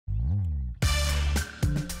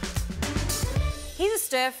Here's a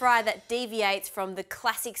stir fry that deviates from the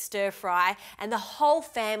classic stir fry, and the whole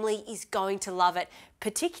family is going to love it,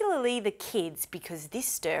 particularly the kids, because this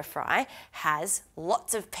stir fry has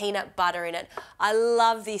lots of peanut butter in it. I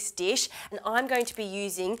love this dish, and I'm going to be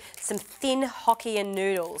using some thin Hokkien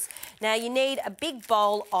noodles. Now you need a big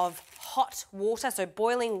bowl of hot water, so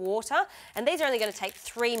boiling water, and these are only going to take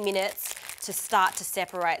 3 minutes to start to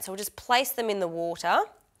separate. So we'll just place them in the water.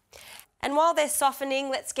 And while they're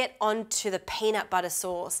softening, let's get on to the peanut butter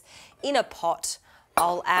sauce. In a pot,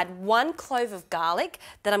 I'll add 1 clove of garlic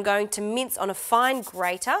that I'm going to mince on a fine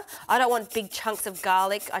grater. I don't want big chunks of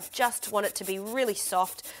garlic, I just want it to be really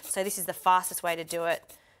soft, so this is the fastest way to do it.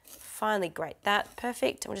 Finely grate that,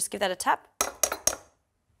 perfect, and we'll just give that a tap.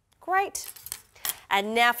 Great.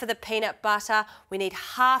 And now for the peanut butter, we need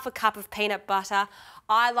 1/2 cup of peanut butter.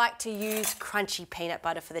 I like to use crunchy peanut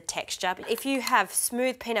butter for the texture. If you have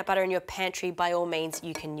smooth peanut butter in your pantry, by all means,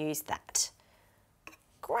 you can use that.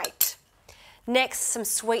 Great. Next, some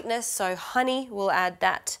sweetness, so honey, we'll add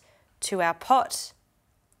that to our pot,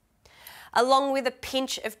 along with a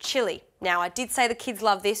pinch of chilli. Now, I did say the kids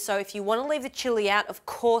love this, so if you want to leave the chilli out, of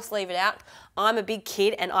course leave it out. I'm a big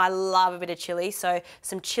kid and I love a bit of chilli, so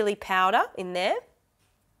some chilli powder in there.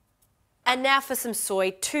 And now for some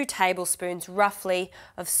soy, 2 tablespoons roughly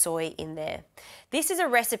of soy in there. This is a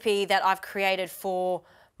recipe that I've created for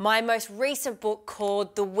my most recent book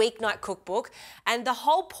called The Weeknight Cookbook, and the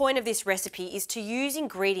whole point of this recipe is to use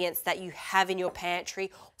ingredients that you have in your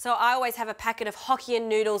pantry. So I always have a packet of Hokkien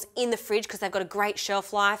noodles in the fridge because they've got a great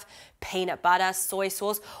shelf life, peanut butter, soy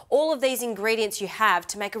sauce, all of these ingredients you have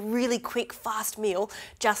to make a really quick, fast meal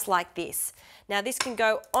just like this. Now this can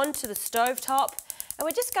go onto the stovetop, and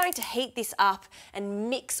we're just going to heat this up and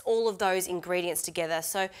mix all of those ingredients together.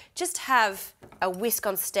 So just have a whisk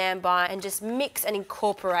on standby and just mix and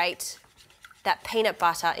incorporate that peanut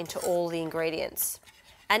butter into all the ingredients.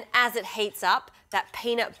 And as it heats up, that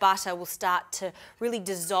peanut butter will start to really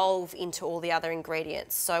dissolve into all the other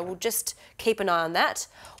ingredients. So we'll just keep an eye on that.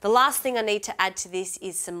 The last thing I need to add to this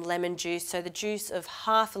is some lemon juice. So the juice of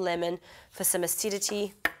 1/2 a lemon for some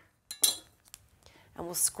acidity. And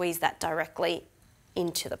we'll squeeze that directly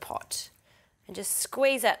into the pot. And just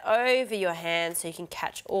squeeze that over your hand so you can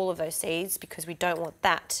catch all of those seeds, because we don't want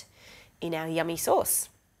that in our yummy sauce.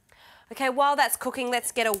 Okay, while that's cooking,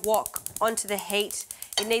 let's get a wok onto the heat.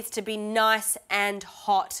 It needs to be nice and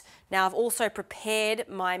hot. Now I've also prepared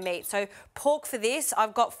my meat. So pork for this,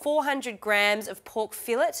 I've got 400 grams of pork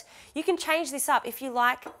fillet. You can change this up if you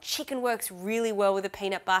like. Chicken works really well with the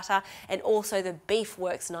peanut butter, and also the beef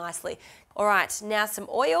works nicely. All right, now some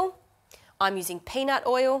oil. I'm using peanut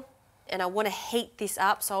oil, and I want to heat this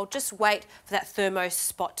up, so I'll just wait for that thermos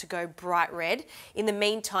spot to go bright red. In the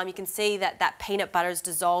meantime, you can see that that peanut butter is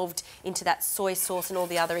dissolved into that soy sauce and all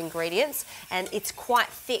the other ingredients, and it's quite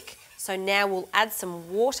thick. So now we'll add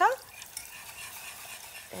some water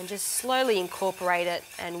and just slowly incorporate it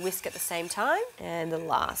and whisk at the same time, and the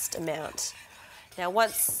last amount. Now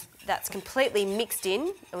once that's completely mixed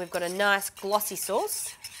in and we've got a nice glossy sauce,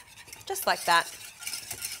 just like that,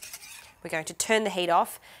 we're going to turn the heat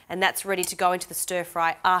off, and that's ready to go into the stir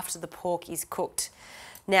fry after the pork is cooked.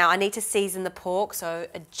 Now I need to season the pork, so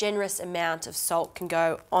a generous amount of salt can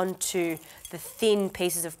go onto the thin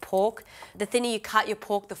pieces of pork. The thinner you cut your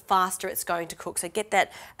pork, the faster it's going to cook, so get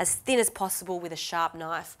that as thin as possible with a sharp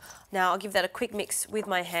knife. Now I'll give that a quick mix with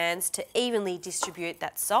my hands to evenly distribute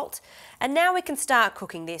that salt. And now we can start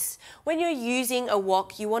cooking this. When you're using a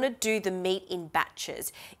wok, you want to do the meat in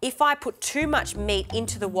batches. If I put too much meat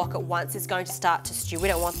into the wok at once, it's going to start to stew. We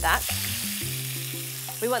don't want that.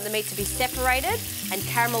 We want the meat to be separated and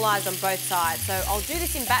caramelised on both sides. So I'll do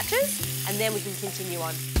this in batches, and then we can continue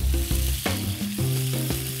on.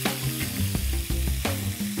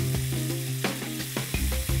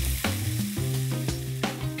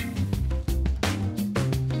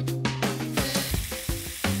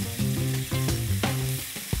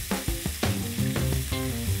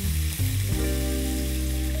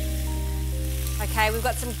 Okay, we've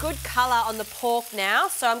got some good colour on the pork now,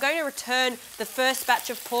 so I'm going to return the first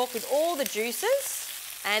batch of pork with all the juices.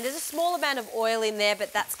 And there's a small amount of oil in there,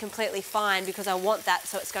 but that's completely fine because I want that,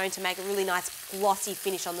 so it's going to make a really nice glossy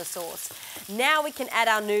finish on the sauce. Now we can add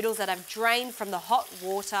our noodles that I've drained from the hot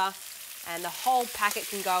water, and the whole packet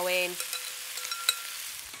can go in.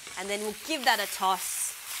 And then we'll give that a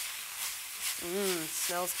toss.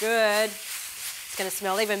 Smells good. It's going to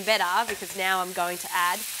smell even better because now I'm going to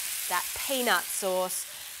add that peanut sauce.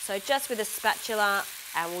 So just with a spatula,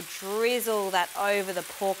 and we'll drizzle that over the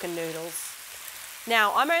pork and noodles.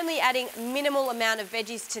 Now, I'm only adding minimal amount of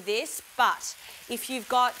veggies to this, but if you've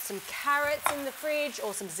got some carrots in the fridge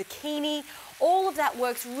or some zucchini, all of that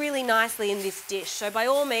works really nicely in this dish. So by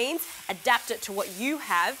all means, adapt it to what you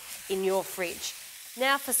have in your fridge.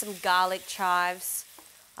 Now for some garlic chives.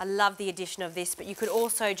 I love the addition of this, but you could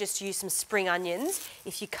also just use some spring onions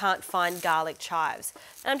if you can't find garlic chives.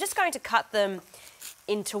 And I'm just going to cut them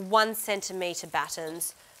into 1 centimetre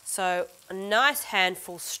battens. So a nice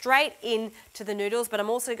handful straight into the noodles, but I'm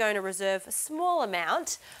also going to reserve a small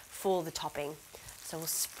amount for the topping. So we'll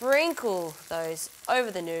sprinkle those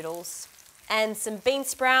over the noodles and some bean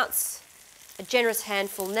sprouts, a generous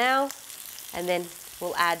handful now, and then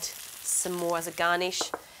we'll add some more as a garnish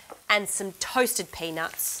and some toasted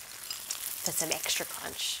peanuts for some extra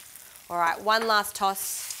crunch. All right, one last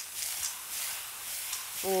toss.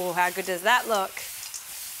 Oh, how good does that look?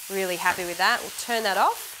 Really happy with that. We'll turn that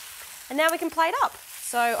off. And now we can plate up.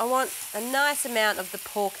 So I want a nice amount of the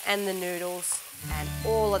pork and the noodles and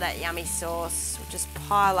all of that yummy sauce. We'll just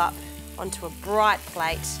pile up onto a bright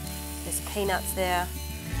plate. There's peanuts there.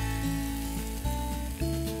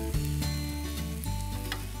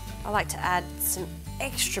 I like to add some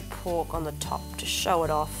extra pork on the top to show it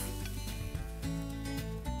off.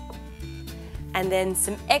 And then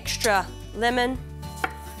some extra lemon.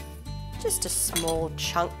 Just a small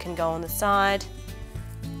chunk can go on the side.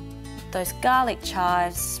 Those garlic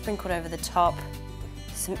chives sprinkled over the top,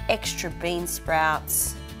 some extra bean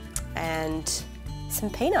sprouts and some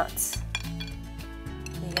peanuts.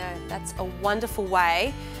 There you go. That's a wonderful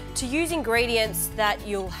way to use ingredients that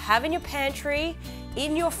you'll have in your pantry,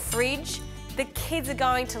 in your fridge. The kids are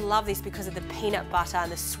going to love this because of the peanut butter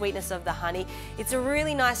and the sweetness of the honey. It's a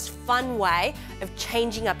really nice, fun way of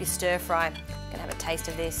changing up your stir fry. I'm gonna have a taste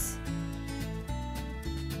of this.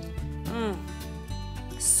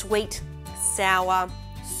 Sweet, sour,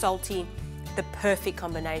 salty, the perfect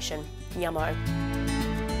combination. Yummo.